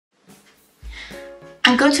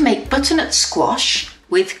I'm going to make butternut squash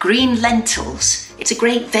with green lentils. It's a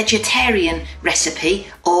great vegetarian recipe,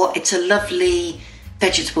 or it's a lovely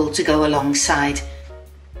vegetable to go alongside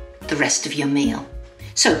the rest of your meal.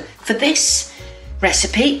 So for this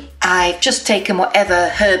recipe, I've just taken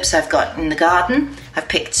whatever herbs I've got in the garden. I've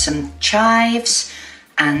picked some chives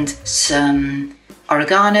and some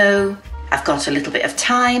oregano. I've got a little bit of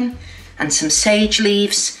thyme and some sage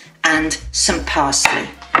leaves and some parsley.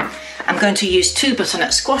 I'm going to use 2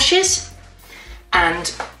 butternut squashes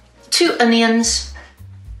and 2 onions,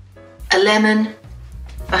 a lemon,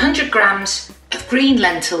 100 grams of green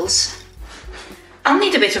lentils. I'll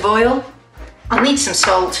need a bit of oil, I'll need some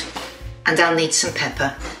salt, and I'll need some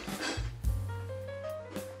pepper.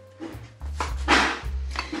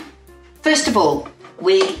 First of all,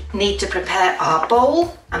 we need to prepare our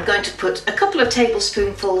bowl. I'm going to put a couple of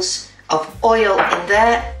tablespoonfuls of oil in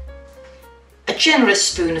there, a generous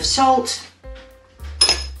spoon of salt,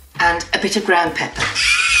 and a bit of ground pepper.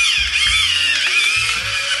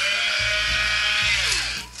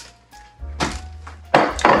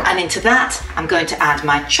 And into that, I'm going to add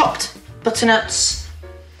my chopped butternuts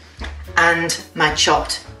and my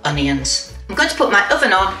chopped onions. I'm going to put my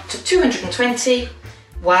oven on to 220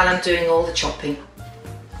 while I'm doing all the chopping.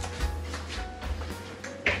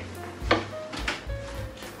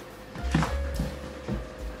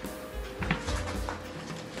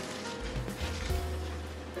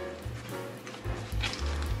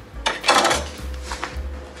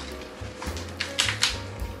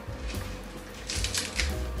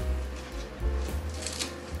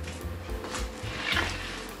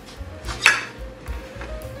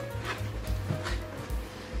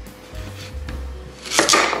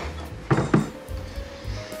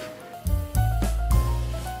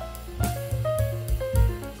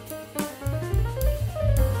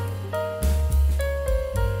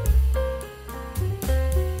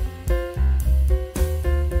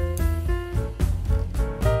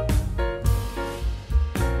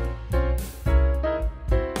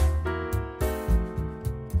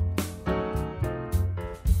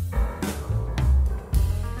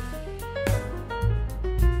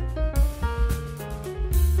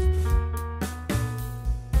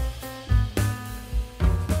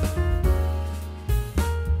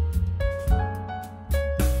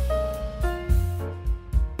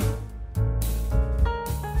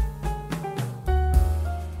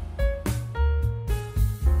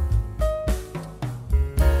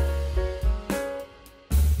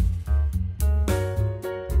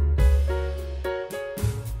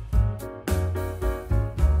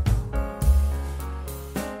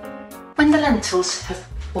 When the lentils have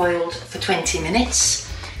boiled for 20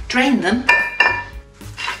 minutes, drain them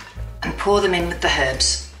and pour them in with the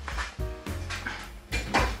herbs.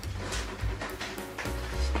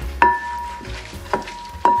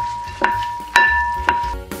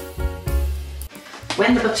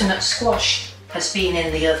 When the butternut squash has been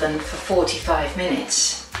in the oven for 45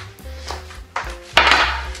 minutes,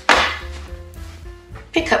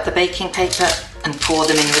 pick up the baking paper and pour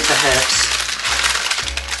them in with the herbs.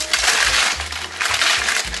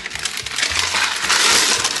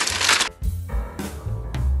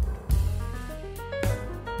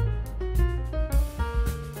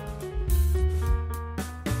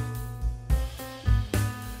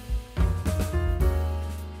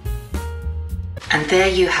 And there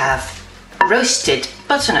you have roasted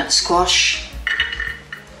butternut squash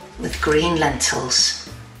with green lentils.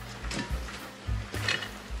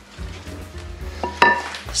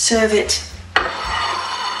 Serve it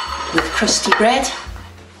with crusty bread,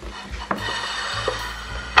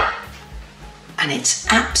 and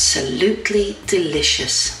it's absolutely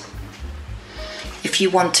delicious. If you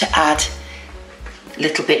want to add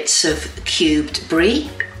little bits of cubed brie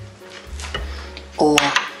or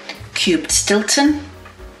cubed Stilton,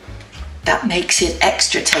 that makes it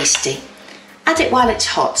extra tasty. Add it while it's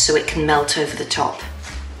hot so it can melt over the top.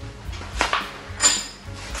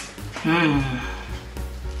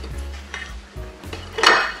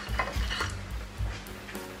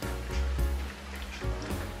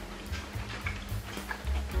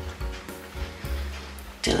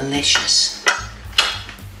 Delicious.